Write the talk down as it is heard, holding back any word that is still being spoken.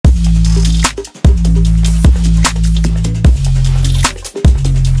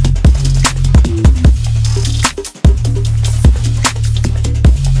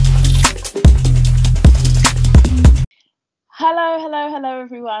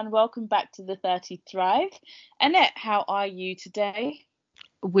everyone. Welcome back to the 30 Thrive. Annette, how are you today?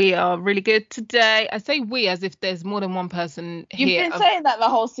 We are really good today. I say we as if there's more than one person You've here. been saying that the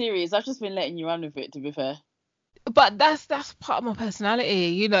whole series. I've just been letting you run with it, to be fair. But that's part of my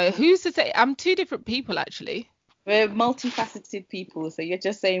personality. Who's to say I'm two different people actually? We're multifaceted people, so you're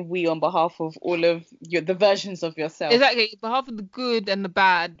just saying we on behalf of all of the versions of yourself. Exactly. On behalf of the good and the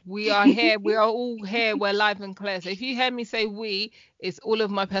bad, we are here. We are all here. We're live and clear. So if you hear me say we, it's all of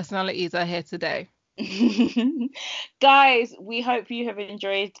my personalities are here today. Guys, we hope you have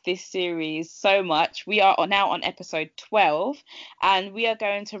enjoyed this series so much. We are now on episode 12, and we are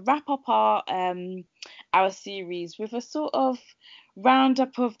going to wrap up our series with a sort of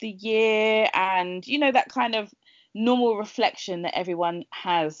roundup of the year, and that kind of normal reflection that everyone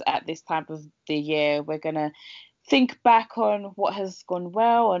has at this time of the year. We're gonna think back on what has gone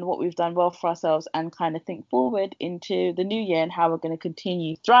well and what we've done well for ourselves, and kind of think forward into the new year and how we're going to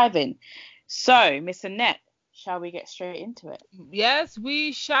continue thriving. So, Miss Annette, shall we get straight into it? Yes,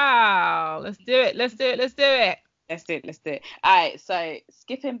 we shall. Let's do it. Let's do it. Let's do it. Let's do it. Let's do it. All right. So,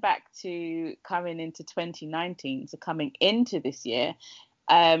 skipping back to coming into 2019, so coming into this year,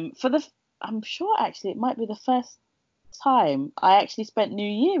 I'm sure actually it might be the first time I actually spent New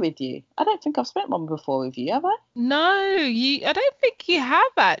Year with you. I don't think I've spent one before with you, have I? No, I don't think you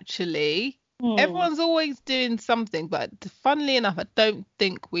have actually. Everyone's always doing something, but funnily enough, I don't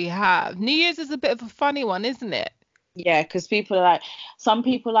think we have. New Year's is a bit of a funny one, isn't it? Yeah, because some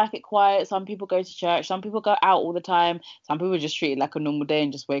people like it quiet, some people go to church, some people go out all the time, some people just treat it like a normal day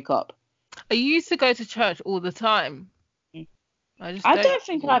and just wake up. I used to go to church all the time. I don't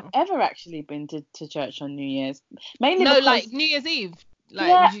think I've ever actually been to church on New Year's. Mainly no, because, like New Year's Eve. Like,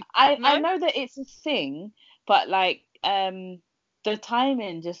 yeah, no? I know that it's a thing, but the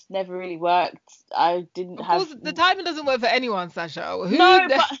timing just never really worked. I didn't Of have. course, the timing doesn't work for anyone, Sasha. No,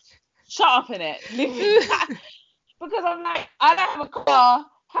 but shut up in it. Because I'm like, I don't have a car.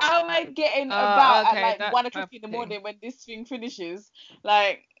 How am I getting about okay, at like 1 o'clock in the morning when this thing finishes?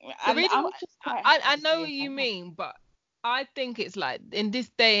 Like, the and reason I was just quite I happy to know see what him you hang out. mean, but I think it's like in this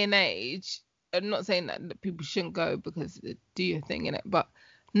day and age. I'm not saying that people shouldn't go because they do your thing in it, but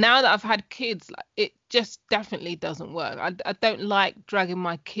now that I've had kids, like it just definitely doesn't work. I don't like dragging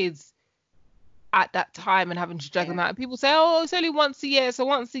my kids at that time and having to drag them out. People say, oh, it's only once a year, so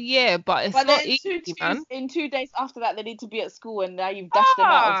once a year, but it's not easy, man. In 2 days after that, they need to be at school, and now you've dashed them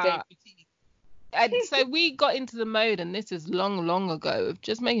out of their routine. And so we got into the mode, and this is long, long ago, of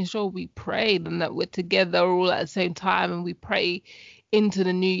just making sure we prayed and that we're together all at the same time and we pray into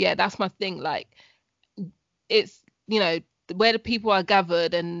the new year. That's my thing. Like, it's, where the people are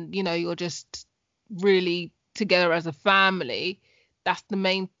gathered and, you're just really together as a family. That's the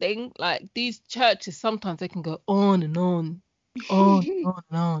main thing. Like, these churches, sometimes they can go on and on, on and on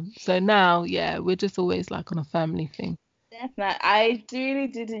and on. So now, yeah, we're just always like on a family thing. Definitely. I really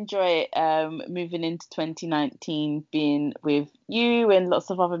did enjoy moving into 2019, being with you and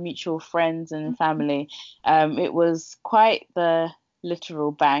lots of other mutual friends and family. It was quite the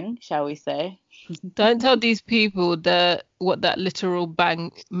literal bang, shall we say. Don't tell these people what that literal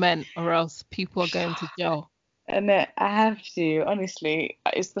bang meant, or else people are going to jail. And I have to, honestly,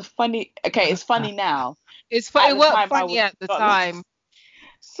 it's it's funny now. It At the weren't time, I funny was at the not. time.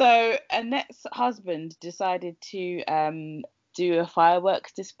 So Annette's husband decided to do a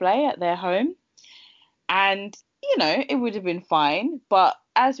fireworks display at their home, and it would have been fine, but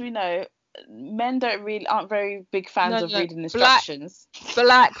as we know, men aren't very big fans No, of no, reading instructions.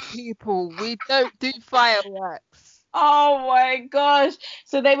 black people, we don't do fireworks. Oh my gosh!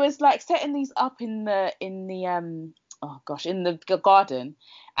 So they was like setting these up in the oh gosh, in the garden,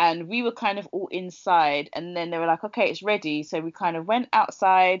 and we were kind of all inside, and then they were like, okay, it's ready. So we kind of went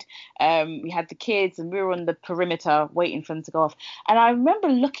outside. We had the kids, and we were on the perimeter waiting for them to go off. And I remember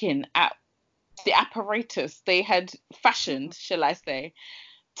looking at the apparatus they had fashioned, shall I say,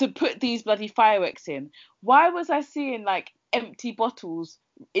 to put these bloody fireworks in. Why was I seeing like empty bottles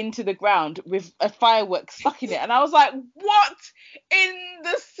into the ground with a firework stuck in it? And I was like, what in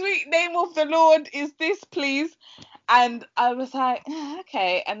the sweet name of the Lord is this, please? And I was like,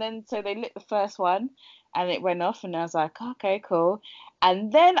 okay. And then so they lit the first one and it went off, and I was like, okay, cool.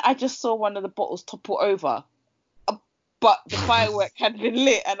 And then I just saw one of the bottles topple over, but the firework had been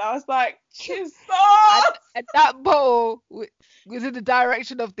lit, and I was like, Jesus! And that bottle was in the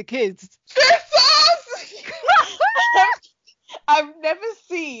direction of the kids. Jesus! I've never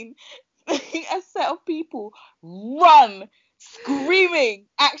seen a set of people run, screaming,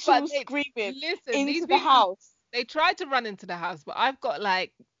 screaming into the house. They tried to run into the house, but I've got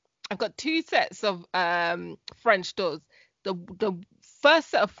two sets of French doors. The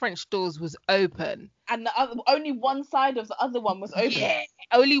first set of French doors was open. And the other, only one side of the other one was open. Yeah,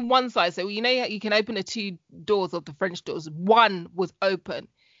 only one side. So you know you can open the two doors of the French doors. One was open.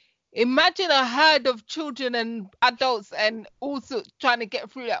 Imagine a herd of children and adults and all sorts trying to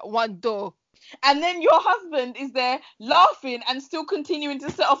get through that one door. And then your husband is there laughing and still continuing to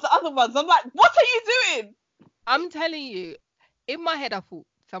set off the other ones. I'm like, what are you doing? I'm telling you, in my head, I thought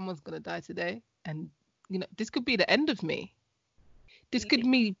someone's going to die today. And, this could be the end of me. This could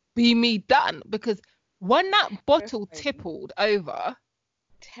be me done. Because when that bottle tippled over.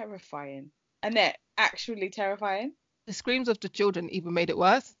 Terrifying. Annette, actually terrifying. The screams of the children even made it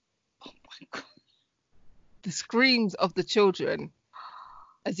worse. Oh my God. The screams of the children,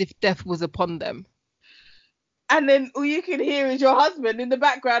 as if death was upon them. And then all you can hear is your husband in the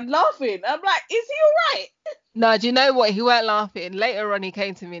background laughing. I'm like, is he all right? No, do you know what? He weren't laughing. Later on, he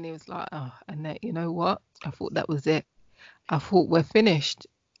came to me and he was like, oh, Annette, you know what? I thought that was it. I thought we're finished.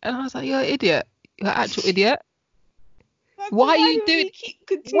 And I was like, you're an idiot. You're an actual idiot. Why are you doing? Keep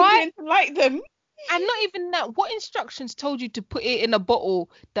continuing to like them. And not even that. What instructions told you to put it in a bottle?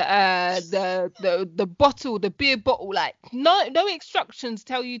 The bottle, the beer bottle. Like no instructions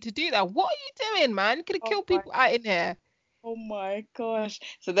tell you to do that. What are you doing, man? You could have killed people out in here. Oh my gosh.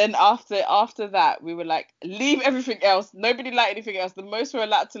 So then after that, we were like, leave everything else. Nobody light anything else. The most we're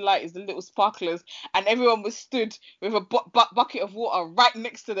allowed to light is the little sparklers. And everyone was stood with a bucket of water right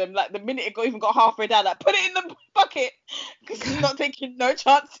next to them. Like the minute it even got halfway down, like put it in the bucket. Because you're not taking no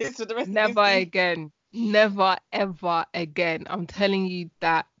chances for the rest of the Never again. Never, ever again. I'm telling you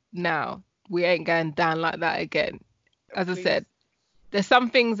that now. We ain't going down like that again. As I said, there's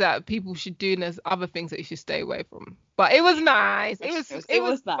some things that people should do and there's other things that you should stay away from. But it was nice. It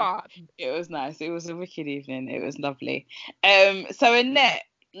was nice. fun. It was nice. It was a wicked evening. It was lovely. So Annette,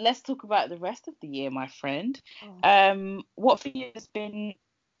 let's talk about the rest of the year, my friend. What for you has been,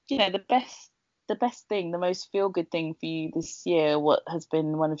 the best thing, the most feel good thing for you this year? What has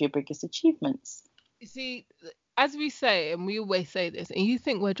been one of your biggest achievements? You see, as we say, and we always say this, and you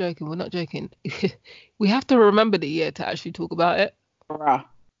think we're joking, we're not joking. We have to remember the year to actually talk about it. Bruh.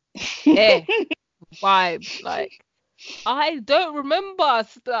 Yeah. Vibe. Like, I don't remember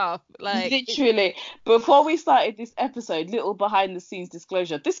stuff. Like, literally, before we started this episode, little behind the scenes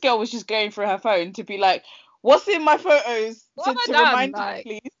disclosure, this girl was just going through her phone to be like, what's in my photos to remind me,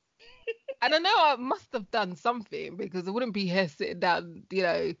 please. And I know I must have done something because I wouldn't be here sitting down,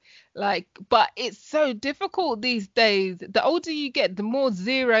 but it's so difficult these days. The older you get, the more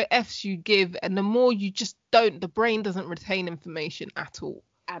 0 Fs you give and the more you just the brain doesn't retain information at all.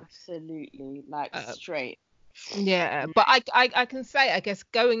 Absolutely, straight. Yeah, but I can say, I guess,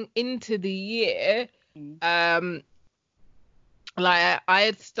 going into the year, I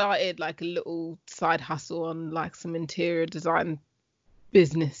had started a little side hustle on some interior design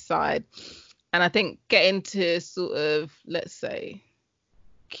business side, and I think getting to sort of, let's say,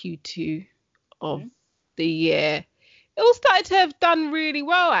 Q2 of the year, it all started to have done really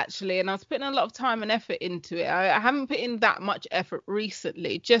well, actually, and I was putting a lot of time and effort into it. I haven't put in that much effort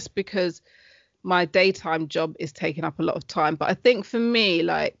recently just because my daytime job is taking up a lot of time, but I think for me,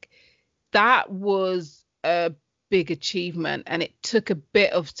 that was a big achievement, and it took a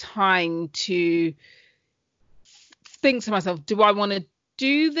bit of time to think to myself, do I want to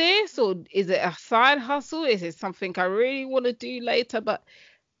do this, or is it a side hustle? Is it something I really want to do later? But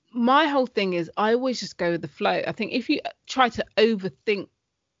my whole thing is I always just go with the flow. I think if you try to overthink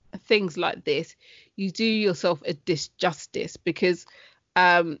things like this, you do yourself a disjustice, because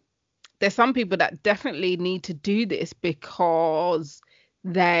there's some people that definitely need to do this because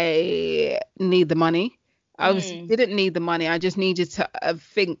they need the money. I obviously didn't need the money. I just needed to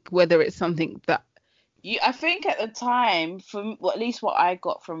think whether it's something that I think at the time, at least what I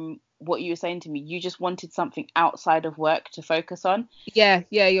got from what you were saying to me, you just wanted something outside of work to focus on. Yeah,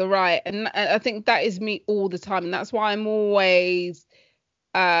 you're right. And I think that is me all the time. And that's why I'm always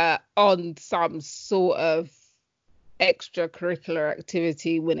on some sort of extracurricular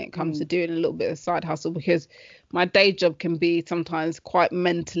activity when it comes to doing a little bit of side hustle, because my day job can be sometimes quite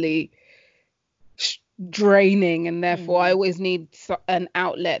mentally draining, and therefore I always need an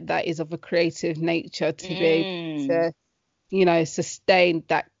outlet that is of a creative nature to be able to, sustain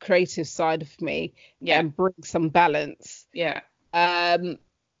that creative side of me and bring some balance.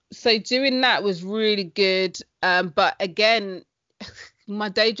 So doing that was really good, but again, my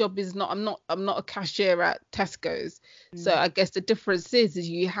day job is I'm not a cashier at Tesco's. So I guess the difference is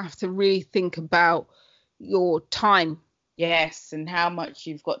you have to really think about your time. Yes, and how much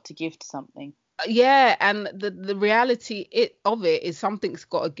you've got to give to something. Yeah, and the reality of it is something's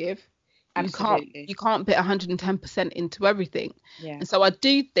got to give. Absolutely. You can't put 110% into everything. Yeah. And so I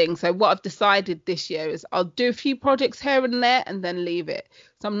do things. So what I've decided this year is I'll do a few projects here and there and then leave it.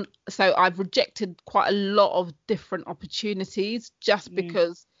 So I've rejected quite a lot of different opportunities just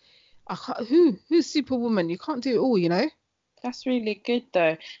because I can't, who's Superwoman? You can't do it all, you know? That's really good,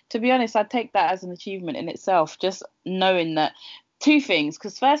 though. To be honest, I'd take that as an achievement in itself, just knowing that two things.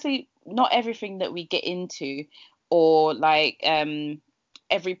 Because firstly, not everything that we get into or like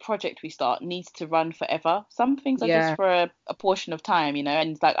every project we start needs to run forever. Some things are just Yeah. for a portion of time, you know,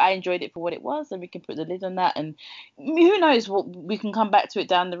 and it's like I enjoyed it for what it was, and we can put the lid on that, and who knows what we can come back to it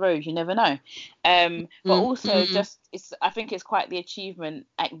down the road. You never know. But also just I think it's quite the achievement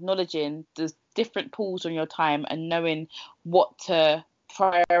acknowledging the different pools on your time and knowing what to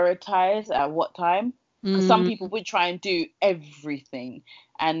prioritize at what time. Because some people would try and do everything,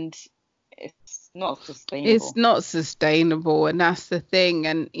 and it's not sustainable. It's not sustainable, and that's the thing.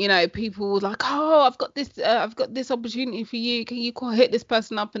 And you know, people were like, oh, I've got this opportunity for you, can you hit this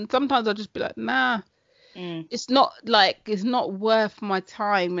person up? And sometimes I'll just be like, nah, it's not worth my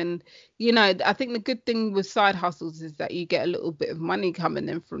time. And you know, I think the good thing with side hustles is that you get a little bit of money coming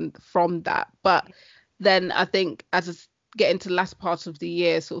in from that. But then I think as I get into the last part of the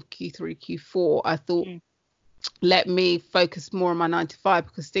year, sort of Q3, Q4, I thought, let me focus more on my 9 to 5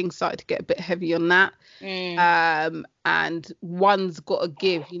 because things started to get a bit heavy on that. And one's got to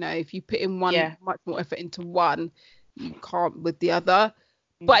give, you know, if you put in one much more effort into one, you can't with the other.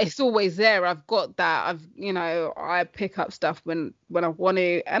 But it's always there. I've got that. I pick up stuff when I want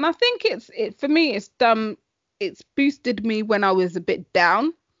to. And I think for me, it's boosted me when I was a bit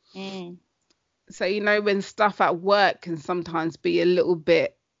down. So, you know, when stuff at work can sometimes be a little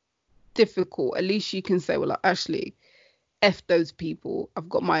bit difficult, at least you can say, well, actually, F those people. I've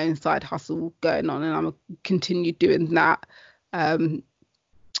got my own side hustle going on and I'm going to continue doing that.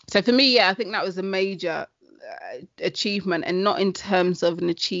 So for me, I think that was a major achievement, and not in terms of an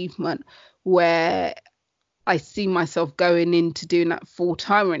achievement where I see myself going into doing that full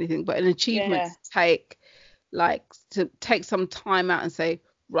time or anything, but an achievement to take some time out and say,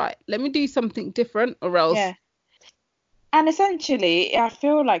 right, let me do something different or else. And essentially, I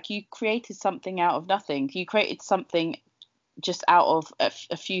feel like you created something out of nothing. You created something just out of a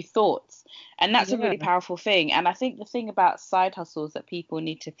few thoughts. And that's a really powerful thing. And I think the thing about side hustles that people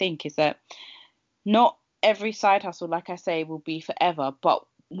need to think is that not every side hustle, like I say, will be forever. But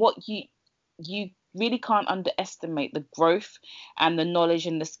what you really can't underestimate the growth and the knowledge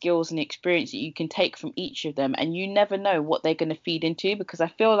and the skills and the experience that you can take from each of them, and you never know what they're going to feed into, because I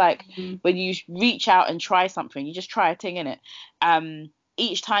feel like when you reach out and try something, you just try a thing in it,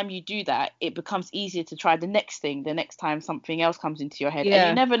 each time you do that, it becomes easier to try the next thing the next time something else comes into your head. And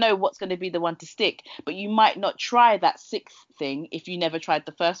you never know what's going to be the one to stick, but you might not try that sixth thing if you never tried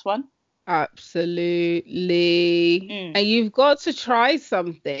the first one. Absolutely. And you've got to try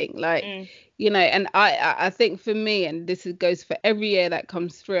something, like you know. And I think for me, and this goes for every year that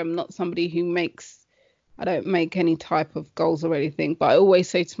comes through, I'm not somebody who I don't make any type of goals or anything, but I always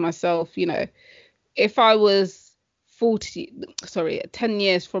say to myself, you know, if I was 10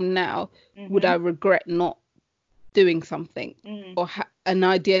 years from now, would I regret not doing something or an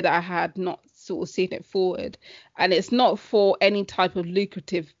idea that I had not sort of seen it forward? And it's not for any type of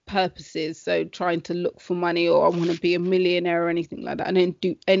lucrative purposes, so trying to look for money or I want to be a millionaire or anything like that. I don't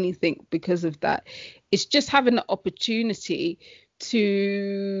do anything because of that. It's just having the opportunity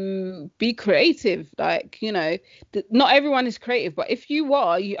to be creative. Like, you know, not everyone is creative, but if you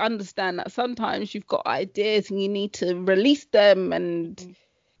are, you understand that sometimes you've got ideas and you need to release them, and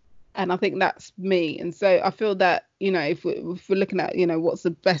I think that's me. And so I feel that, you know, if we're looking at, you know, what's the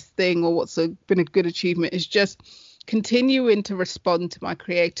best thing or what's been a good achievement, is just continuing to respond to my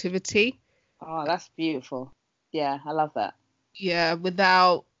creativity. Oh, that's beautiful. Yeah, I love that. Yeah,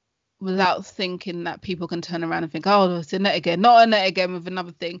 without thinking that people can turn around and think, oh, it's a net again, not a net again with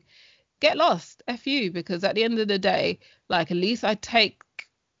another thing. Get lost, F you, because at the end of the day, like, at least I take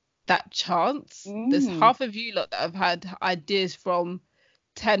that chance. There's half of you lot that have had ideas from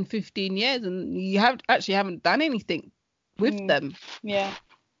 10, 15 years and you haven't done anything with them.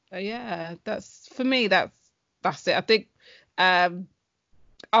 So yeah, that's for me, that's it. I think I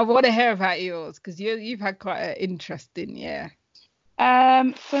want to hear about yours, because you've had quite an interesting year.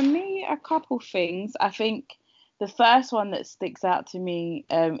 For me, a couple things. I think the first one that sticks out to me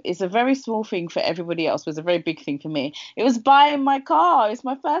is a very small thing for everybody else, was a very big thing for me. It was buying my car. It's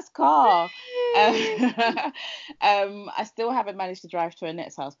my first car. I still haven't managed to drive to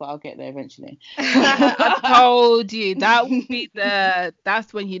Annette's house, but I'll get there eventually. I told you that would be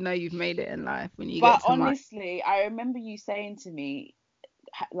that's when you know you've made it in life, when you get to honestly, I remember you saying to me,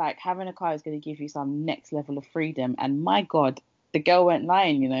 like having a car is going to give you some next level of freedom. And my God, the girl went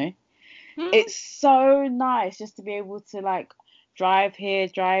lying, you know. It's so nice just to be able to like drive here,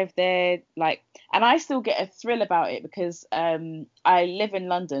 drive there, like, and I still get a thrill about it because I live in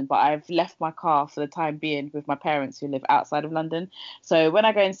London, but I've left my car for the time being with my parents who live outside of London. So when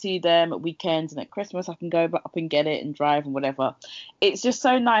I go and see them at weekends and at Christmas, I can go up and get it and drive and whatever. It's just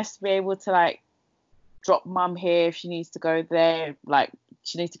so nice to be able to like drop mum here if she needs to go there, like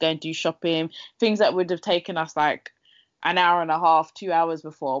she needs to go and do shopping, things that would have taken us like an hour and a half, 2 hours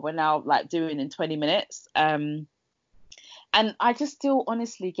before, we're now like doing in 20 minutes. And I just still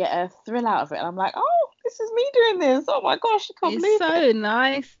honestly get a thrill out of it. And I'm like, oh, this is me doing this. Oh my gosh, I can't believe It's so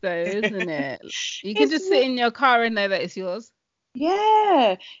nice though, isn't it? You can just sit in your car and know that it's yours.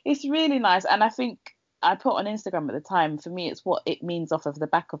 Yeah, it's really nice. And I think I put on Instagram at the time, for me, it's what it means off of the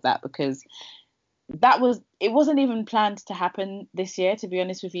back of that, because it wasn't even planned to happen this year, to be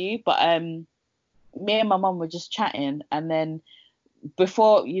honest with you. But me and my mum were just chatting, and then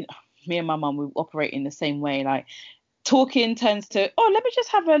before, you know, me and my mum, we operate in the same way, like talking turns to, oh, let me just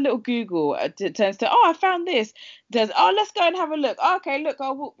have a little Google. It turns to, oh, I found this. Does, oh, let's go and have a look. Oh, okay, look,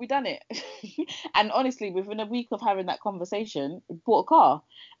 oh, we done it. And honestly, within a week of having that conversation, we bought a car.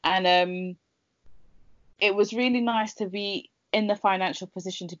 And it was really nice to be in the financial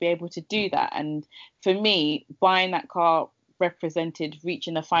position to be able to do that. And for me, buying that car represented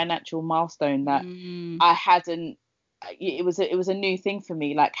reaching a financial milestone that I hadn't. It was a new thing for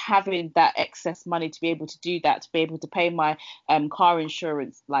me, like having that excess money to be able to do that, to be able to pay my car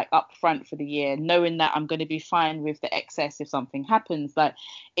insurance like up front for the year, knowing that I'm going to be fine with the excess if something happens. Like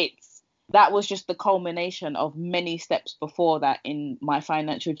that was just the culmination of many steps before that in my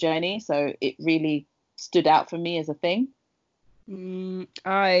financial journey. So it really stood out for me as a thing.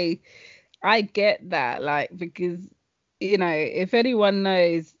 I get that, like, because, you know, if anyone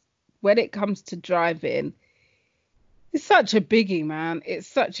knows, when it comes to driving, it's such a biggie, man. It's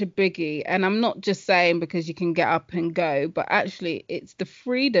such a biggie. And I'm not just saying because you can get up and go, but actually it's the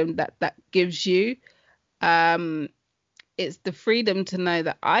freedom that gives you. It's the freedom to know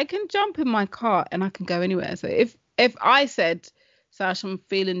that I can jump in my car and I can go anywhere. So if I said, Sash, I'm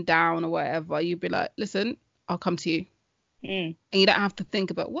feeling down or whatever, you'd be like, listen, I'll come to you. And you don't have to think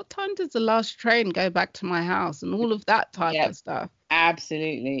about what time does the last train go back to my house and all of that type of stuff.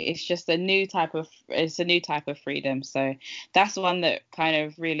 Absolutely. It's just a new type of freedom. So that's one that kind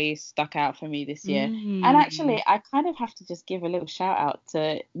of really stuck out for me this year. And actually, I kind of have to just give a little shout out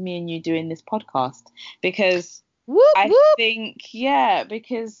to me and you doing this podcast, because think,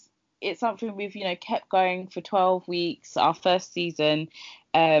 because it's something we've, you know, kept going for 12 weeks, our first season.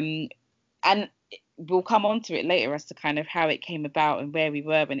 And we'll come on to it later as to kind of how it came about and where we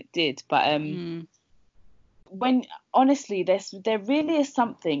were when it did. But when honestly, there really is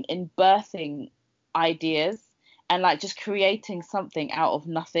something in birthing ideas and like just creating something out of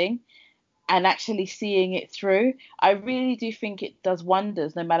nothing and actually seeing it through. I really do think it does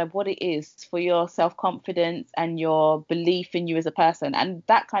wonders, no matter what it is, for your self-confidence and your belief in you as a person. And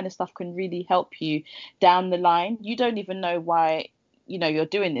that kind of stuff can really help you down the line. You don't even know why, you know, you're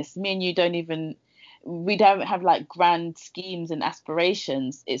doing this. Me and you we don't have like grand schemes and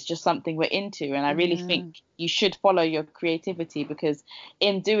aspirations. It's just something we're into. And I really think you should follow your creativity, because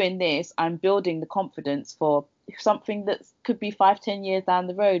in doing this, I'm building the confidence for something that could be 5-10 years down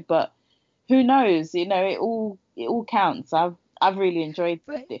the road. But who knows? You know, it all counts. I've really enjoyed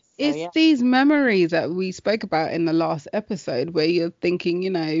this. It's these memories that we spoke about in the last episode where you're thinking,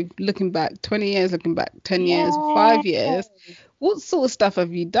 you know, looking back 20 years, looking back 10 years, 5 years, what sort of stuff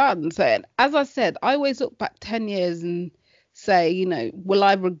have you done? So, as I said, I always look back 10 years and say, you know, will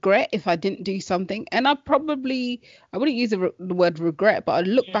I regret if I didn't do something? And I wouldn't use the word regret, but I'd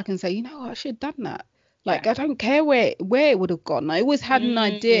look back and say, you know, I should have done that. Like, I don't care where it would have gone. I always had an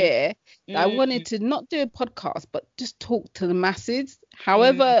idea that I wanted to not do a podcast, but just talk to the masses.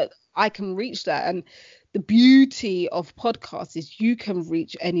 However, I can reach that. And the beauty of podcasts is you can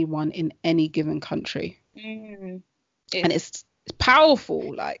reach anyone in any given country. And it's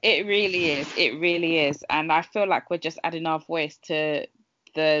powerful. Like, it really is. And I feel like we're just adding our voice to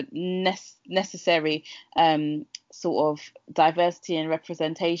the necessary sort of diversity and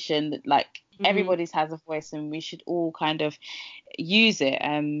representation that, like, everybody's has a voice, and we should all kind of use it.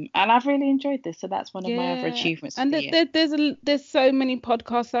 And I've really enjoyed this, so that's one of my other achievements. And there's so many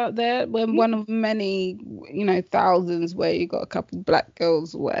podcasts out there. We're one of many, you know, thousands, where you got a couple of black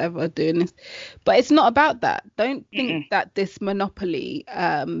girls or whatever doing this. But it's not about that. Don't think that this monopoly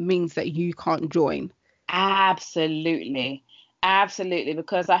means that you can't join. Absolutely,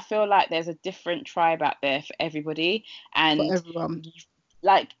 because I feel like there's a different tribe out there for everybody, and for everyone.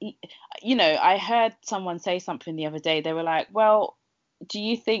 like, you know, I heard someone say something the other day. They were like, well, do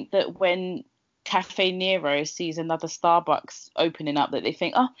you think that when Cafe Nero sees another Starbucks opening up, that they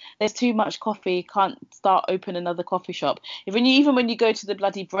think, oh, there's too much coffee, can't start open another coffee shop? Even when you go to the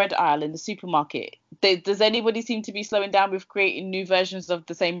bloody bread aisle in the supermarket, does anybody seem to be slowing down with creating new versions of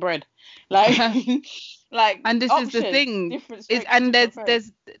the same bread? Like, like And this options, is the thing, different is, strokes, and different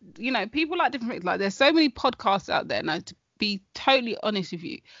there's folks. you know, people like different things. Like, there's so many podcasts out there now. To be totally honest with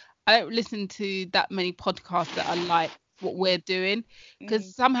you, I don't listen to that many podcasts that are like what we're doing, because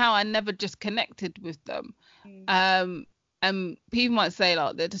Mm, somehow I never just connected with them. mm, Um, and people might say,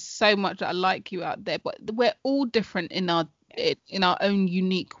 like, there's just so much that I like you out there, but we're all different in our own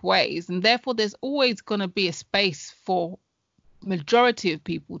unique ways, and therefore there's always going to be a space for majority of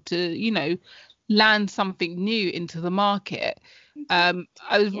people to, you know, land something new into the market. exactly.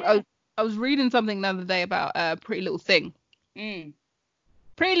 Yeah. I was reading something the other day about Pretty Little Thing. Mm,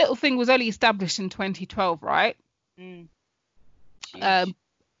 Pretty Little Thing was only established in 2012, right? mm. Huge. Um,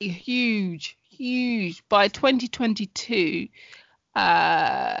 huge, huge. By 2022,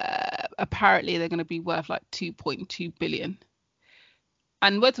 apparently they're going to be worth like 2.2 billion.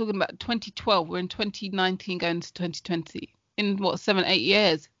 And we're talking about 2012. We're in 2019, going to 2020. In what, 7, 8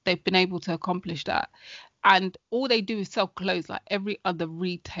 years, they've been able to accomplish that. And all they do is sell clothes like every other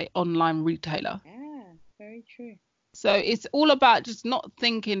online retailer. Yeah, very true. So it's all about just not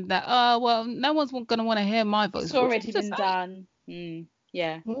thinking that, oh, well, no one's going to want to hear my voice. It's What do you already have to been say? done.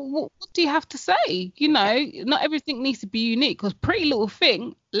 Yeah. What do you have to say? You know, not everything needs to be unique, because Pretty Little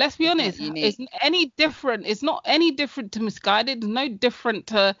Thing, let's be It's not honest, is unique. any different. It's not any different to Misguided. It's no different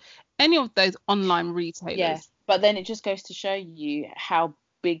to any of those online Yeah. retailers. But then it just goes to show you how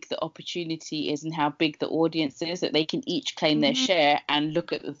big the opportunity is and how big the audience is, that they can each claim their Mhm. share, and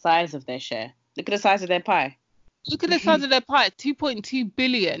look at the size of their share. Look at the size of their pie. Look at the size of their pie, 2.2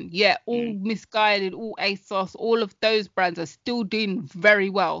 billion. Yeah, all Mm, Misguided, all ASOS, all of those brands are still doing very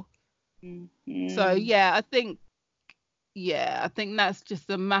well. mm, So mm. yeah, I think that's just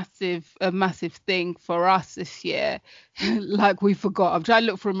a massive thing for us this year. Like, we forgot. I'm trying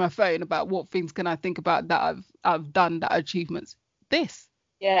to look through my phone about what things can I think about that I've done, that are achievements. This.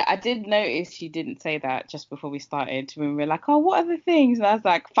 Yeah, I did notice you didn't say that just before we started, when we were like, oh, what are the things? And I was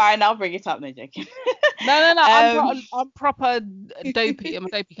like, fine, I'll bring it up. No joking. No. Um, I'm proper dopey. I'm a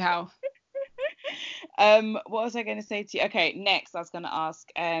dopey cow. what was I going to say to you? Okay, next I was going to ask,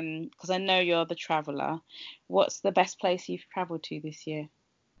 because I know you're the traveler. What's the best place you've traveled to this year?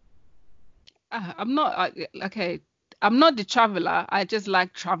 I'm not okay. I'm not the traveler. I just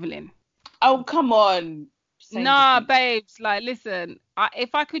like traveling. Oh, come on. Same Nah, difference. babes, like, listen,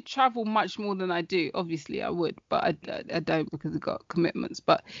 if I could travel much more than I do, obviously I would, but I don't, because I've got commitments.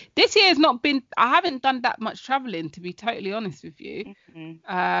 But this year has not been, I haven't done that much traveling, to be totally honest with you.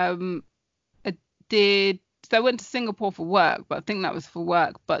 Mm-hmm. Um, I did, so I went to Singapore for work, but I think that was for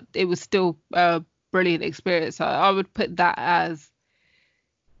work, but it was still a brilliant experience. So I would put that as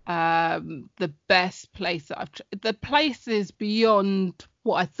the best place that the place is beyond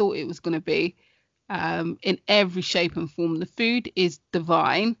what I thought it was going to be, in every shape and form. The food is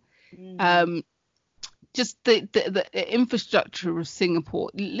divine. Mm. um just the infrastructure of Singapore.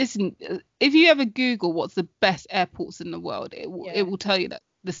 Listen, if you ever Google what's the best airports in the world, it Yeah. will tell you that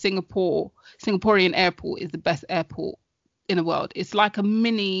the Singaporean airport is the best airport in the world. It's like a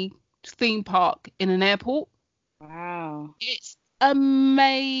mini theme park in an airport. Wow. It's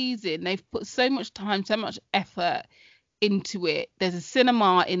amazing. They've put so much time, so much effort into it. There's a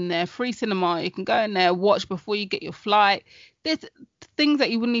cinema in there, free cinema. You can go in there, watch before you get your flight. There's things that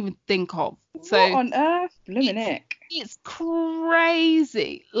you wouldn't even think of. What So on earth? it's Bluminec. it's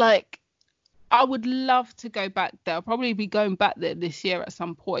crazy. Like, I would love to go back there. I'll probably be going back there this year at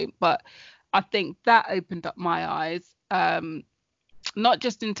some point, but I think that opened up my eyes. Not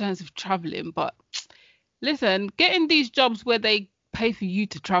just in terms of traveling, but listen, getting these jobs where they pay for you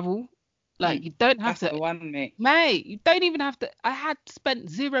to travel, like, Hmm. you don't have That's to, the one, mate. mate, you don't even have to. I had spent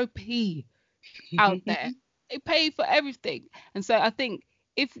 0p out there. They pay for everything. And so I think,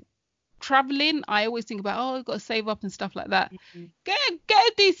 if traveling, I always think about, oh, I've got to save up and stuff like that. Mhm. Get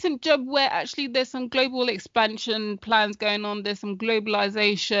a decent job where actually there's some global expansion plans going on. There's some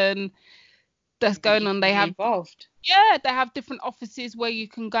globalization that's going You on. can be involved. They have different offices where you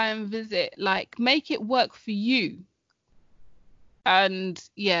can go and visit. Like, make it work for you. And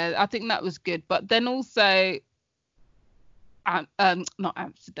yeah, I think that was good. But then also, not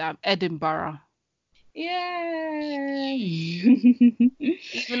Amsterdam, Edinburgh. Yeah.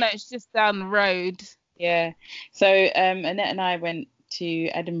 Even though it's just down the road. Yeah. So Annette and I went to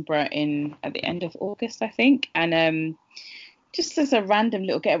Edinburgh in at the end of August, I think, and just as a random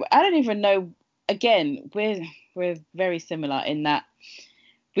little getaway. I don't even know. Again, we're very similar in that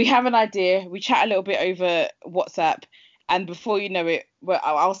we have an idea, we chat a little bit over WhatsApp, and before you know it, well,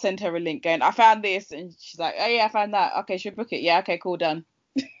 I'll send her a link going, I found this, and she's like, oh yeah, I found that. Okay, should we book it? Yeah, okay, cool, done.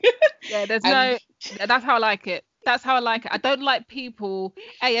 Yeah, there's And no. That's how I like it. That's how I like it. I don't like people.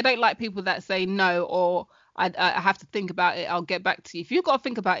 Hey, I don't like people that say no, or I have to think about it. I'll get back to you. If you've got to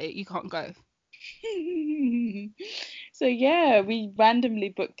think about it, you can't go. so yeah, we randomly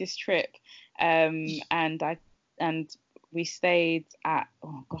booked this trip, and we stayed at,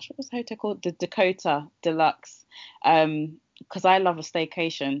 oh gosh, what was the hotel called? The Dakota Deluxe. Because I love a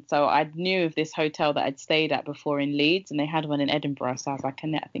staycation, so I knew of this hotel that I'd stayed at before in Leeds, and they had one in Edinburgh. So I was like,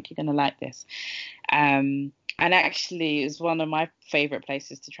 Annette, I think you're gonna like this. And actually, it was one of my favourite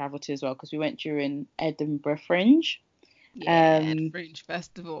places to travel to as well, because we went during Edinburgh Fringe. Yeah, Um, Fringe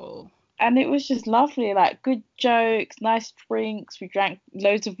Festival. and it was just lovely, like good jokes, nice drinks. We drank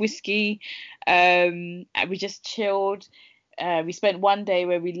loads of whiskey, and we just chilled. We spent one day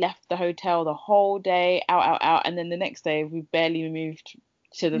where we left the hotel the whole day, out, and then the next day we barely moved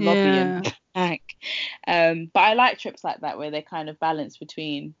to the lobby Yeah. and back. But I like trips like that where they kind of balance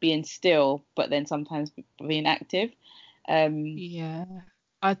between being still, but then sometimes being active. Um, Yeah.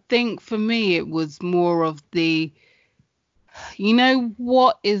 I think for me it was more of the,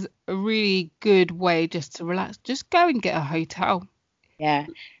 what is a really good way just to relax? Just go and get a hotel. yeah.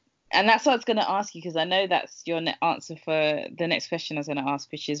 And that's what I was going to ask you, because I know that's your answer for the next question I was going to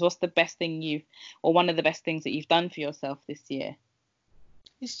ask, which is, what's the best thing or one of the best things that you've done for yourself this year?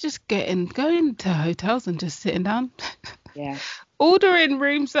 It's just going to hotels and just sitting down. Yeah. Ordering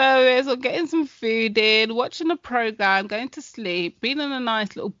room service or getting some food in, watching a program, going to sleep, being in a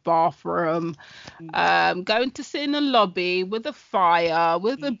nice little bathroom, going to sit in a lobby with a fire,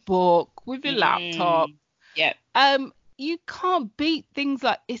 with a book, with your laptop. Mm. Yeah. You can't beat things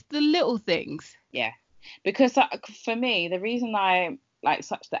like, it's the little things. Yeah. Because for me, the reason I like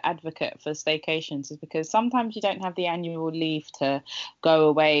such the advocate for staycations is because sometimes you don't have the annual leave to go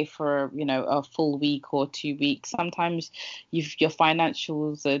away for, a full week or 2 weeks. Sometimes your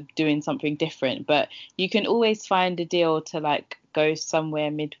financials are doing something different, but you can always find a deal to like go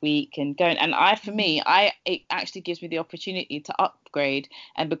somewhere midweek and go. And for me, it actually gives me the opportunity to upgrade.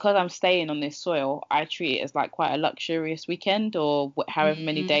 And because I'm staying on this soil, I treat it as like quite a luxurious weekend, or however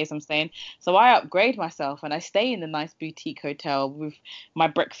many days I'm staying. So I upgrade myself and I stay in a nice boutique hotel with my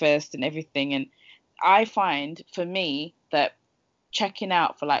breakfast and everything. And I find for me that checking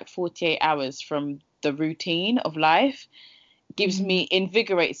out for like 48 hours from the routine of life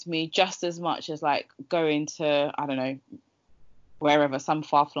invigorates me just as much as like going to, I don't know, wherever, some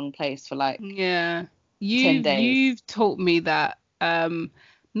far-flung place for like 10 days. You've taught me that,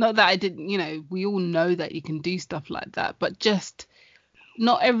 not that I didn't, we all know that you can do stuff like that, but just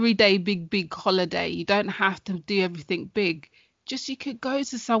not every day, big holiday. You don't have to do everything big. Just you could go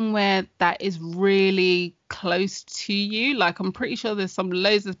to somewhere that is really close to you. Like I'm pretty sure there's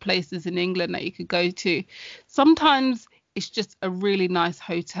loads of places in England that you could go to. Sometimes it's just a really nice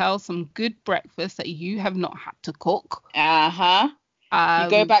hotel, some good breakfast that you have not had to cook. You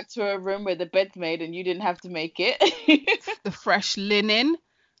go back to a room where the bed's made and you didn't have to make it. The fresh linen.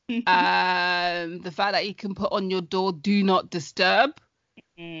 The fact that you can put on your door, do not disturb.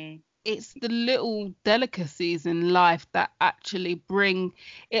 It's the little delicacies in life that actually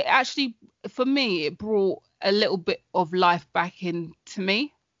for me, it brought a little bit of life back into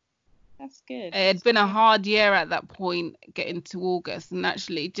me. That's good. It had been a hard year at that point, getting to August, and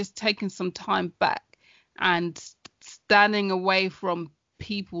actually just taking some time back and standing away from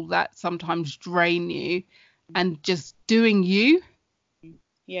people that sometimes drain you and just doing you.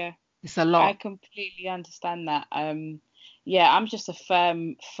 Yeah. It's a lot. I completely understand that. Yeah, I'm just a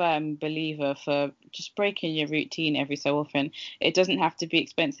firm believer for just breaking your routine every so often. It doesn't have to be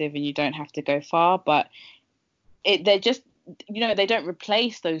expensive and you don't have to go far, but they're just, they don't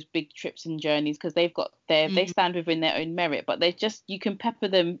replace those big trips and journeys, because they stand within their own merit, but you can pepper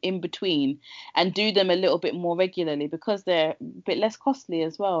them in between and do them a little bit more regularly, because they're a bit less costly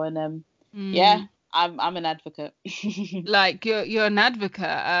as well. And yeah, I'm an advocate. Like you're an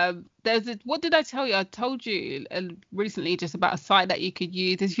advocate. What did I tell you? I told you recently just about a site that you could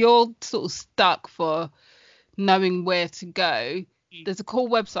use if you're sort of stuck for knowing where to go. There's a cool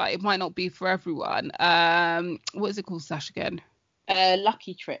website. It might not be for everyone. What is it called, Sash, again?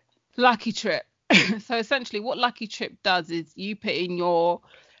 Lucky Trip. Lucky Trip. So essentially what Lucky Trip does is you put in your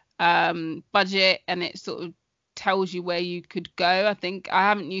budget, and it sort of tells you where you could go. I think I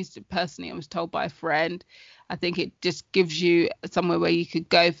haven't used it personally. I was told by a friend. I think it just gives you somewhere where you could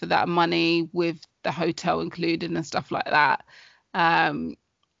go for that money with the hotel included and stuff like that.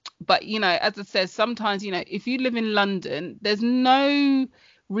 But, you know, as I said, sometimes, you know, if you live in London, there's no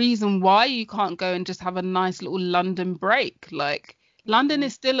reason why you can't go and just have a nice little London break. Like, London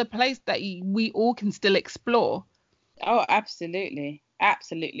is still a place that we all can still explore. Oh, absolutely.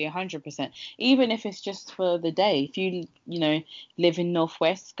 Absolutely, 100%. Even if it's just for the day. If you live in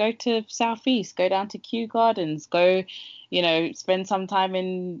Northwest, go to Southeast, go down to Kew Gardens, go, spend some time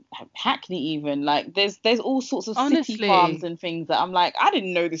in Hackney even. Like, there's all sorts of city farms and things that I'm like, I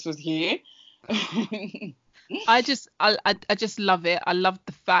didn't know this was here. I just love it. I love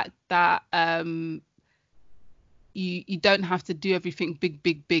the fact that you don't have to do everything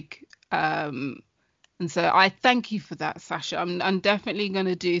big. And so I thank you for that, Sasha. I'm definitely going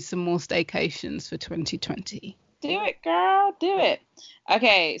to do some more staycations for 2020. Do it, girl. Do it.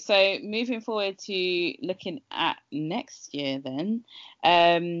 Okay, so moving forward to looking at next year then.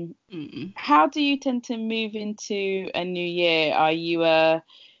 How do you tend to move into a new year? Are you a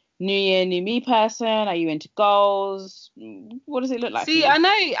new year, new me person? Are you into goals? What does it look like for you?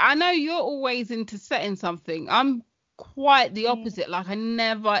 I know you're always into setting something. I'm quite the opposite. Like, I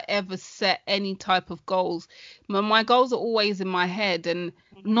never ever set any type of goals. My goals are always in my head, and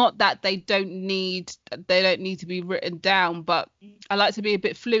not that they don't need to be written down, but I like to be a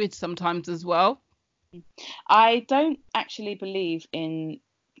bit fluid sometimes as well. I don't actually believe in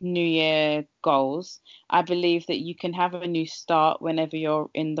New Year goals. I believe that you can have a new start whenever you're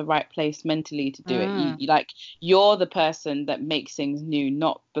in the right place mentally to do it. You're the person that makes things new,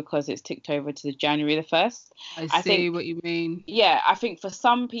 not because it's ticked over to January the 1st. I see what you mean. Yeah, I think for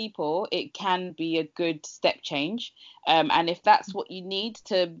some people it can be a good step change. And if that's what you need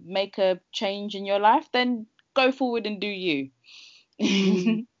to make a change in your life, then go forward and do you.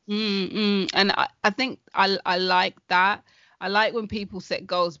 And I think I like that. I like when people set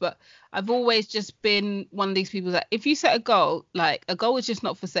goals, but I've always just been one of these people that if you set a goal, like, a goal is just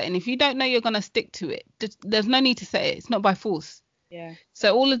not for setting. If you don't know you're going to stick to it, there's no need to set it. It's not by force. Yeah.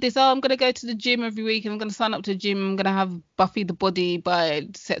 So all of this, I'm going to go to the gym every week and I'm going to sign up to the gym. I'm going to have Buffy the Body by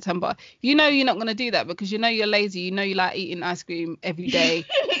September. You know you're not going to do that because you know you're lazy. You know you like eating ice cream every day.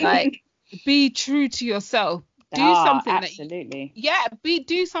 Like, be true to yourself. Do something absolutely.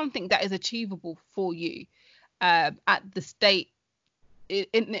 Do something that is achievable for you. At the state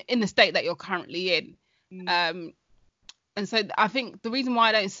in the state that you're currently in. And so I think the reason why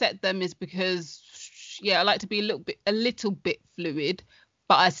I don't set them is because I like to be a little bit fluid,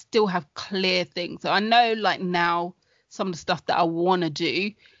 but I still have clear things. So I know, like, now some of the stuff that I want to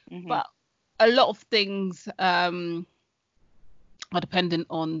do, but a lot of things are dependent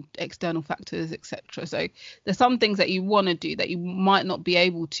on external factors, etc. So there's some things that you want to do that you might not be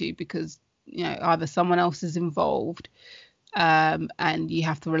able to because either someone else is involved and you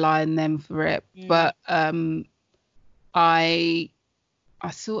have to rely on them for it. But I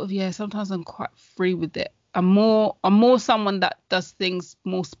sort of sometimes I'm quite free with it. I'm more someone that does things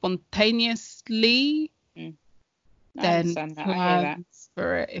more spontaneously than plans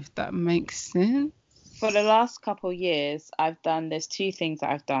for it, if that makes sense. For the last couple of years, there's two things that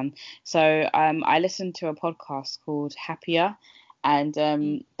I've done. So I listened to a podcast called Happier, and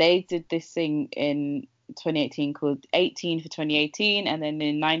they did this thing in 2018 called 18 for 2018, and then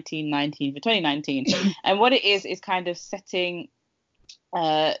in 19 for 2019. And what it is kind of setting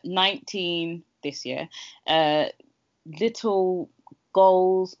 19 this year, little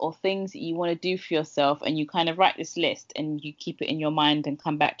goals or things that you want to do for yourself, and you kind of write this list and you keep it in your mind and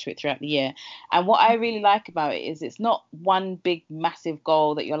come back to it throughout the year. And what I really like about it is it's not one big massive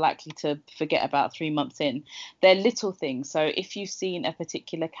goal that you're likely to forget about 3 months in. They're little things. So if you've seen a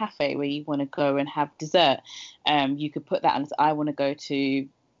particular cafe where you want to go and have dessert, you could put that as I want to go to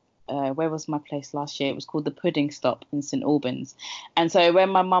where was my place last year? It was called the Pudding Stop in St Albans. And so when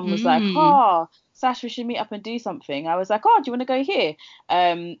my mum was like, Sash, we should meet up and do something, I was like, do you want to go here?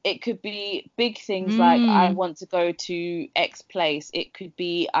 It could be big things like I want to go to X place. It could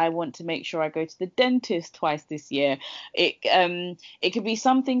be I want to make sure I go to the dentist twice this year. It could be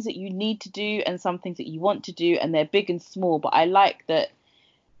some things that you need to do and some things that you want to do, and they're big and small. But I like that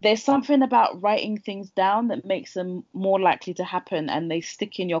there's something about writing things down that makes them more likely to happen and they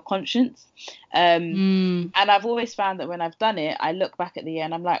stick in your conscience. And I've always found that when I've done it, I look back at the year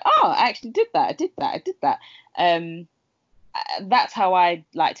and I'm like, I actually did that. I did that. That's how I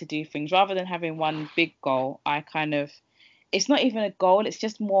like to do things. Rather than having one big goal, it's not even a goal. It's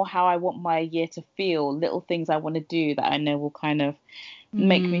just more how I want my year to feel. Little things I want to do that I know will kind of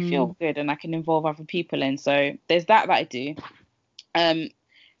make me feel good and I can involve other people in. So there's that I do.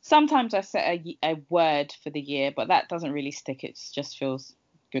 Sometimes I set a word for the year, but that doesn't really stick. It just feels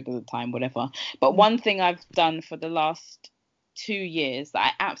good at the time, whatever. But one thing I've done for the last 2 years that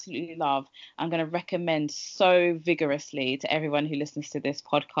I absolutely love, I'm going to recommend so vigorously to everyone who listens to this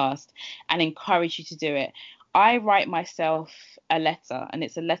podcast and encourage you to do it. I write myself a letter, and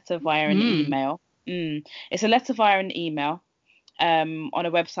it's a letter via an email. It's a letter via an email on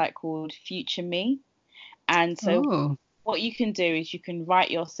a website called Future Me. And so what you can do is you can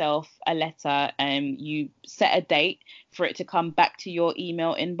write yourself a letter and you set a date for it to come back to your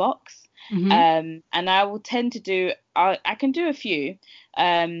email inbox. And I will tend to do, I can do a few.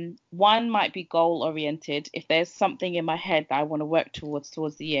 One might be goal oriented. If there's something in my head that I want to work towards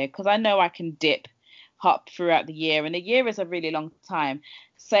the year, because I know I can dip hop throughout the year, and a year is a really long time.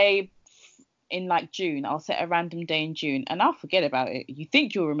 Say in like June, I'll set a random day in June and I'll forget about it. You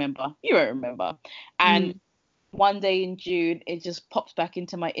think you'll remember, you won't remember. And one day in June, it just pops back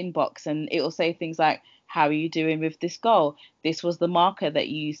into my inbox and it will say things like, how are you doing with this goal? This was the marker that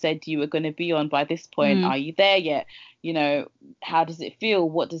you said you were going to be on by this point. Are you there yet? You know, how does it feel?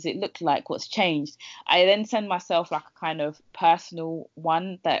 What does it look like? What's changed? I then send myself like a kind of personal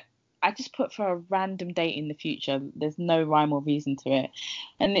one that I just put for a random date in the future. There's no rhyme or reason to it.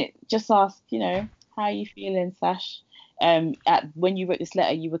 And it just asks, you know, how are you feeling, Sash? When you wrote this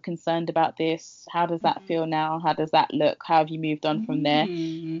letter, you were concerned about this. How does that feel now? How does that look? How have you moved on from there?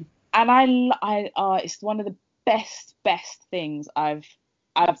 And it's one of the best things I've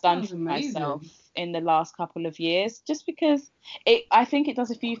done for myself in the last couple of years, just because I think it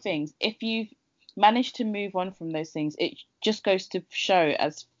does a few things. If you've managed to move on from those things, it just goes to show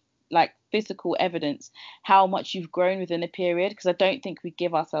as like physical evidence how much you've grown within a period, because I don't think we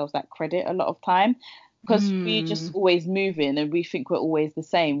give ourselves that credit a lot of time, because we're just always moving and we think we're always the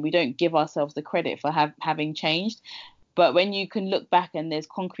same. We don't give ourselves the credit for having changed. But when you can look back and there's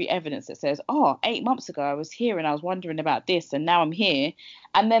concrete evidence that says, 8 months ago I was here and I was wondering about this and now I'm here,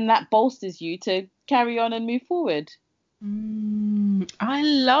 and then that bolsters you to carry on and move forward. I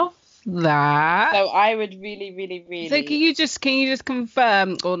love that. So I would really. So can you just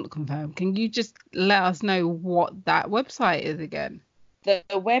confirm or not confirm? Can you just let us know what that website is again? The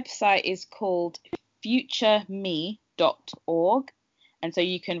website is called futureme.org. And so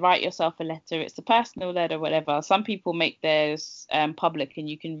you can write yourself a letter. It's a personal letter, whatever. Some people make theirs public, and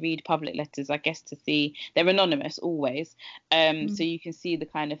you can read public letters, I guess, to see. They're anonymous always. So you can see the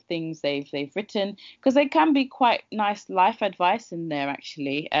kind of things they've written, because they can be quite nice life advice in there,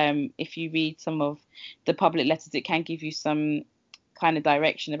 actually. If you read some of the public letters, it can give you some kind of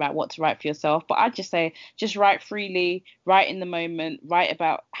direction about what to write for yourself. But I'd just say, just write freely, write in the moment, write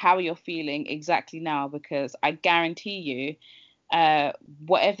about how you're feeling exactly now, because I guarantee you,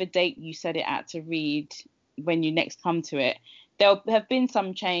 whatever date you set it at to read when you next come to it, there'll have been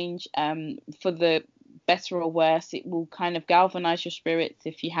some change, for the better or worse. It will kind of galvanize your spirits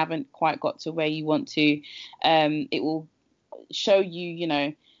if you haven't quite got to where you want to. It will show you, you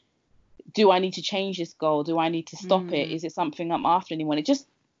know, do I need to change this goal? Do I need to stop it? Is it something I'm after anyone? It just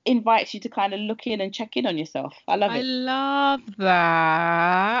invites you to kind of look in and check in on yourself. I love it. I love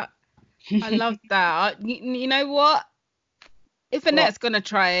that. I love that. You know what? If Annette's going to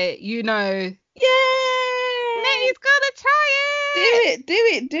try it, you know. Yay! Annette's going to try it. Do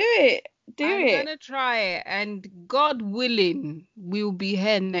it. I'm going to try it. And God willing, we'll be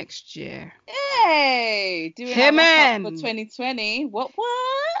here next year. Yay! Do we have a for 2020? What?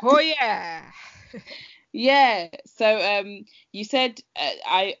 Oh, yeah. Yeah. So you said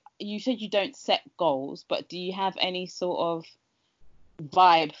you don't set goals, but do you have any sort of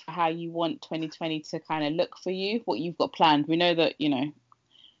vibe for how you want 2020 to kind of look for you, what you've got planned? We know that, you know,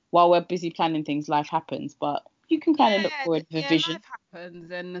 while we're busy planning things, life happens, but you can kind of look forward with a vision. Life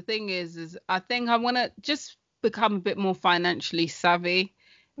happens, and the thing is I think I want to just become a bit more financially savvy.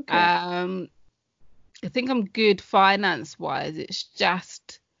 Okay. I think I'm good finance wise. It's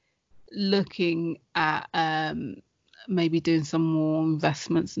just looking at maybe doing some more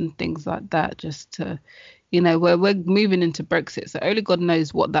investments and things like that, just to, you know, we're moving into Brexit, so only God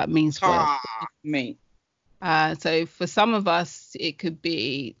knows what that means for us. So for some of us, it could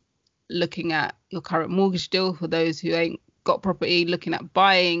be looking at your current mortgage deal. For those who ain't got property, looking at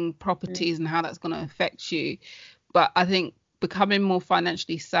buying properties and how that's going to affect you. But I think becoming more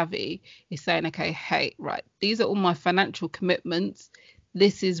financially savvy is saying, okay, hey, right, these are all my financial commitments.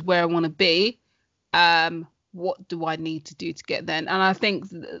 This is where I want to be. What do I need to do to get there? And I think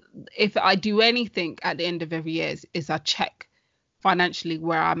if I do anything at the end of every year is I check financially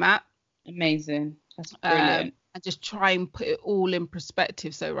where I'm at. Amazing. That's brilliant. and just try and put it all in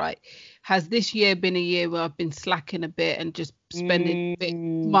perspective. So, right, has this year been a year where I've been slacking a bit and just spending a bit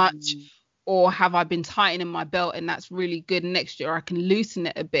much? Or have I been tightening my belt and that's really good? Next year I can loosen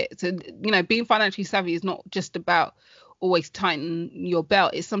it a bit. So, being financially savvy is not just about always tightening your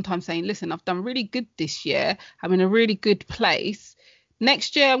belt. It's sometimes saying, listen, I've done really good this year. I'm in a really good place.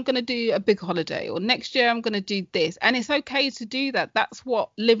 Next year I'm going to do a big holiday, or next year I'm going to do this. And it's okay to do that. That's what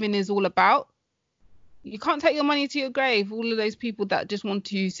living is all about. You can't take your money to your grave. All of those people that just want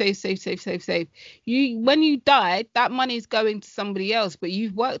to save. When you die, that money is going to somebody else, but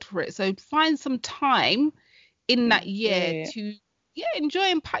you've worked for it. So find some time in that year to enjoy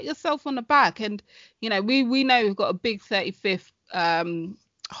and pat yourself on the back. And we know we've got a big 35th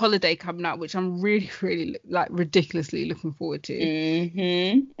holiday coming up, which I'm really, really ridiculously looking forward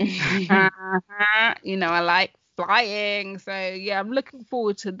to. I like flying, so I'm looking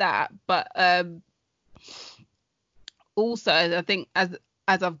forward to that. But also, I think as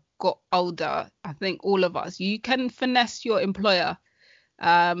I've got older, I think all of us, you can finesse your employer.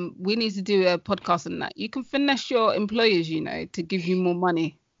 We need to do a podcast on that. You can finesse your employers, to give you more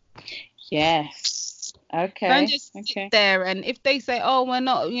money. Yes. Okay. Don't just sit there, and if they say, oh, we're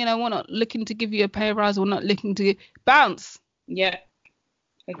not looking to give you a pay rise, we're not looking to bounce. Yeah.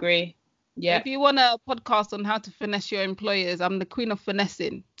 Agree. Yeah. If you want a podcast on how to finesse your employers, I'm the queen of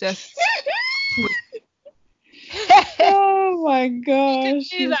finessing. Just oh my gosh. You can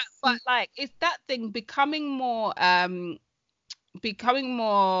do that, but it's that thing becoming more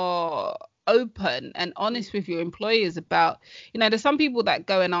open and honest with your employers about, there's some people that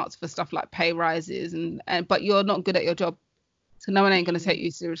go and ask for stuff like pay rises and but you're not good at your job, so no one ain't going to take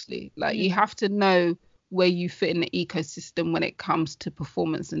you seriously. You have to know where you fit in the ecosystem when it comes to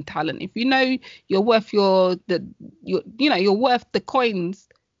performance and talent. If you know you're worth you're worth the coins,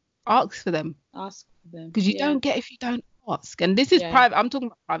 ask for them. Because you don't get if you don't ask. And this is private. I'm talking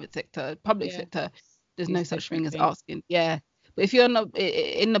about private sector. Public sector, there's no such thing as asking. But if you're not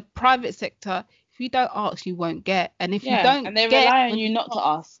in the private sector, if you don't ask, you won't get. And if you don't, and they rely on you not to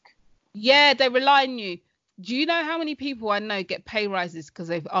ask. Yeah, they rely on you. Do you know how many people I know get pay rises because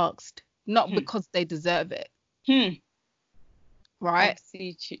they've asked, not because they deserve it? Right.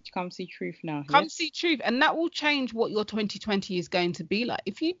 Come see truth now. Come see truth, and that will change what your 2020 is going to be like.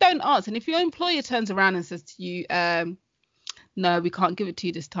 If you don't ask, and if your employer turns around and says to you, no, we can't give it to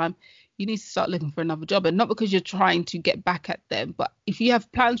you this time, you need to start looking for another job. And not because you're trying to get back at them, but if you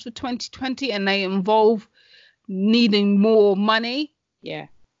have plans for 2020 and they involve needing more money, you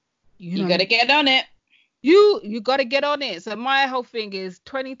got to get on it. You got to get on it. So my whole thing is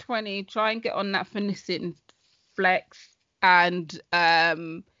 2020, try and get on that finessing flex. And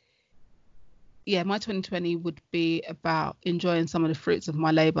my 2020 would be about enjoying some of the fruits of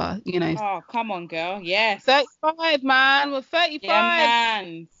my labor, Oh, come on, girl. Yes. 35, man. We're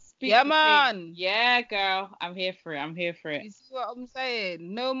 35. Yeah, man. Man. Yeah, girl. I'm here for it. You see what I'm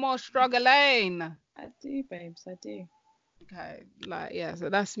saying? No more struggling. I do, babes. I do. Okay. So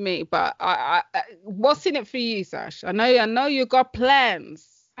that's me. But I what's in it for you, Sash? I know you got plans.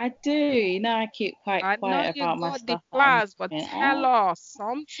 I do. I keep quite quiet about my stuff. Plans, but tell us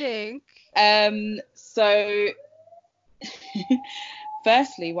something. So,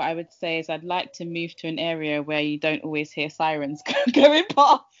 firstly, what I would say is I'd like to move to an area where you don't always hear sirens going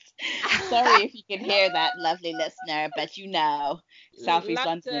past. Sorry if you can hear that, lovely listener, but South East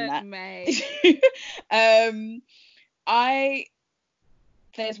London and that.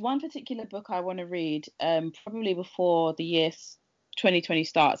 There's one particular book I want to read, probably before the year 2020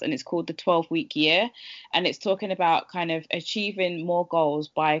 starts, and it's called The 12-Week Year, and it's talking about kind of achieving more goals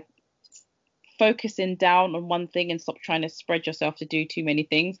by focusing down on one thing and stop trying to spread yourself to do too many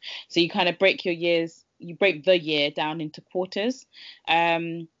things. So you kind of break the year down into quarters.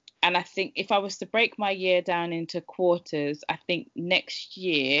 And I think if I was to break my year down into quarters, I think next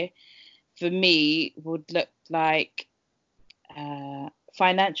year for me would look like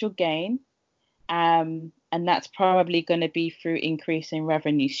financial gain. And that's probably going to be through increasing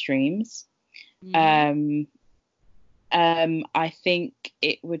revenue streams. I think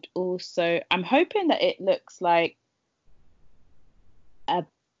it would also, I'm hoping that it looks like I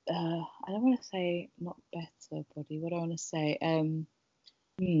don't want to say not better body. What do I want to say?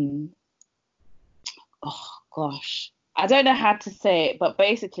 Oh gosh, I don't know how to say it, but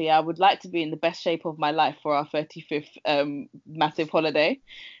basically I would like to be in the best shape of my life for our 35th massive holiday.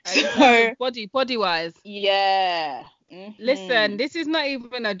 So body wise. Yeah, Listen, this is not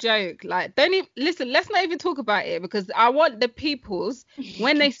even a joke. Like, don't even listen. Let's not even talk about it, because I want the peoples,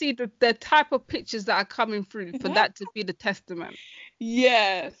 when they see the type of pictures that are coming through, for that to be the testament.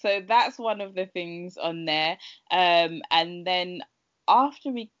 Yeah, so that's one of the things on there. And then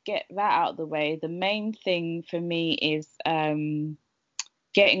after we get that out of the way, the main thing for me is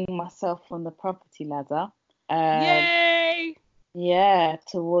getting myself on the property ladder. Yay! Yeah,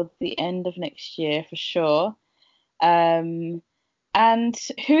 towards the end of next year for sure. And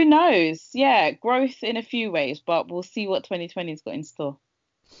who knows? Yeah, growth in a few ways, but we'll see what 2020's got in store.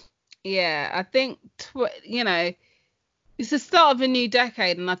 Yeah, I think it's the start of a new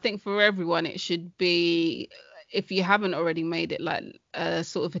decade, and I think for everyone it should be, if you haven't already made it, like a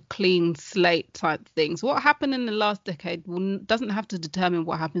sort of a clean slate type things. What happened in the last decade doesn't have to determine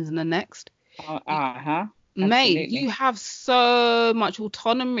what happens in the next. Mate, you have so much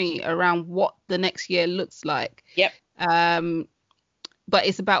autonomy around what the next year looks like. Yep. But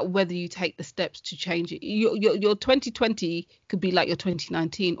it's about whether you take the steps to change it. Your 2020 could be like your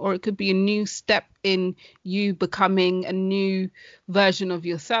 2019, or it could be a new step in you becoming a new version of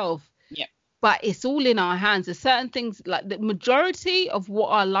yourself. Yep. But it's all in our hands. There's certain things, like the majority of what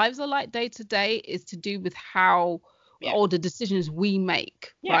our lives are like day to day is to do with how or the decisions we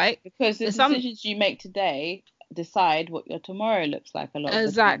make, right? Because the decisions you make today decide what your tomorrow looks like a lot of the time.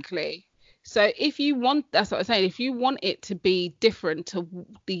 Exactly. So if you want, that's what I'm saying, if you want it to be different to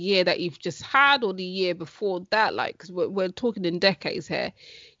the year that you've just had, or the year before that, like, because we're talking in decades here,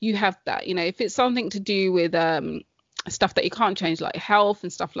 you have that, if it's something to do with stuff that you can't change, like health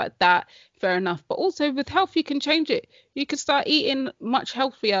and stuff like that, fair enough. But also with health, you can change it. You can start eating much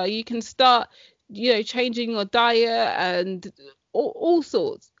healthier. You can start, changing your diet and all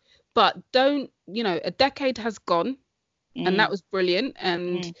sorts. But don't, a decade has gone, and that was brilliant.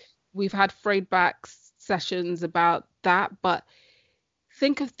 And we've had throwback sessions about that, but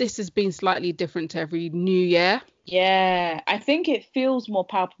think of this as being slightly different to every new year. Yeah, I think it feels more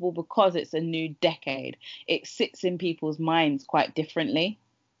palpable because it's a new decade. It sits in people's minds quite differently.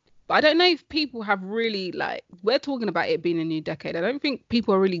 But I don't know if people have really, like, we're talking about it being a new decade. I don't think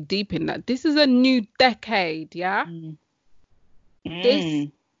people are really deep in that. This is a new decade, yeah?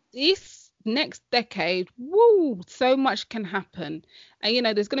 This next decade, so much can happen. And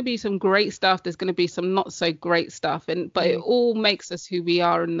there's going to be some great stuff, there's going to be some not so great stuff, but it all makes us who we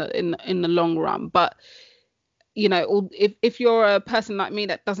are in the long run. But if you're a person like me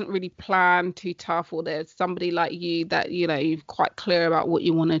that doesn't really plan too tough, or there's somebody like you that you're quite clear about what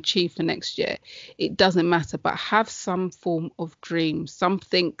you want to achieve for next year, it doesn't matter, but have some form of dream,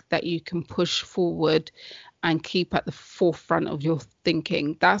 something that you can push forward and keep at the forefront of your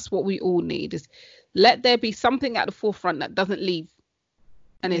thinking. That's what we all need, is let there be something at the forefront that doesn't leave,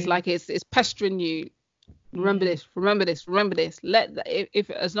 and it's like it's pestering you. Remember this, remember this, remember this. If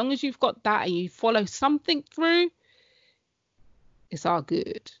as long as you've got that and you follow something through, it's all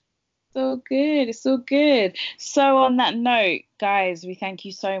good. So good. It's so good. So on that note, guys, we thank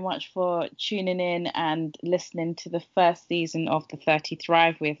you so much for tuning in and listening to the first season of the 30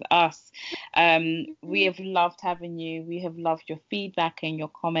 Thrive with us. We have loved having you. We have loved your feedback and your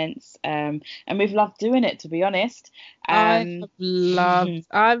comments. And we've loved doing it, to be honest. I've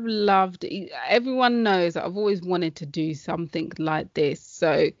loved it. Everyone knows that I've always wanted to do something like this.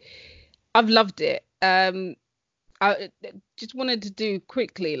 So I've loved it. I just wanted to do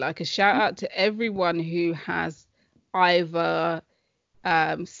quickly, like, a shout out to everyone who has either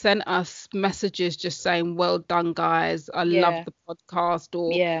sent us messages just saying, well done, guys, I love the podcast,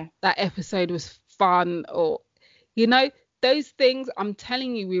 or that episode was fun, or those things. I'm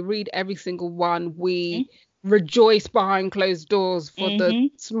telling you, we read every single one. We rejoice behind closed doors for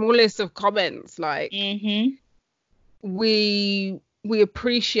the smallest of comments. Like, we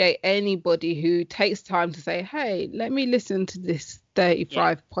appreciate anybody who takes time to say, hey, let me listen to this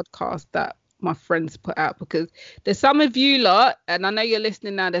 35 podcast that my friends put out, because there's some of you lot, and I know you're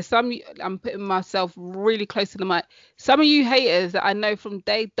listening now, there's some, I'm putting myself really close to the mic, some of you haters that I know from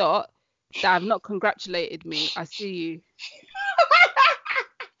day dot that have not congratulated me. I see you.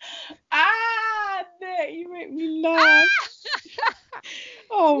 You make me laugh.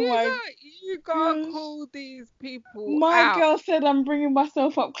 You gotta call these people my out. Girl said I'm bringing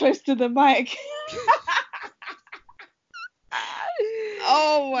myself up close to the mic.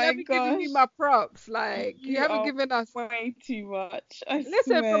 Oh my god! You haven't given me my props. Like, you haven't given us way too much.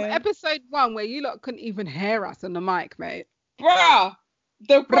 Listen, from episode 1 where you lot couldn't even hear us on the mic, mate. Bruh,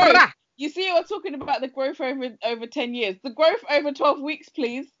 the growth. You see, we're talking about the growth over 10 years. The growth over 12 weeks,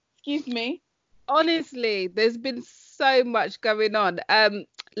 please. Excuse me. Honestly, there's been so much going on.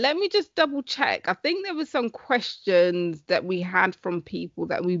 Let me just double check. I think there were some questions that we had from people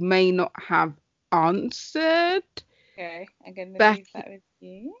that we may not have answered. Okay, I'm gonna leave Becky, that with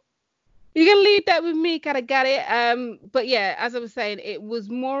you. you can leave that with me, kind of got it. But yeah, as I was saying, it was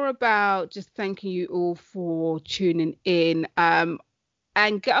more about just thanking you all for tuning in.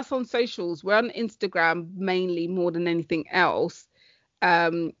 And get us on socials. We're on Instagram mainly more than anything else.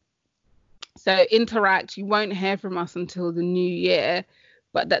 So interact. You won't hear from us until the new year,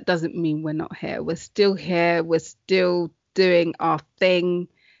 but that doesn't mean we're not here. We're still here. We're still doing our thing.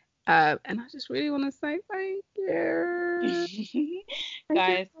 And I just really want to say thank you.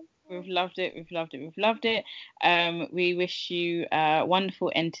 Guys, we've loved it. We've loved it. We've loved it. We wish you a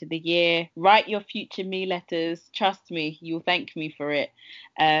wonderful end to the year. Write your future me letters. Trust me, you'll thank me for it.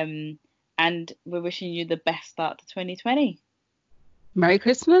 And we're wishing you the best start to 2020. Merry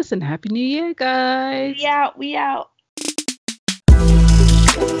Christmas and Happy New Year, guys. We out. We out.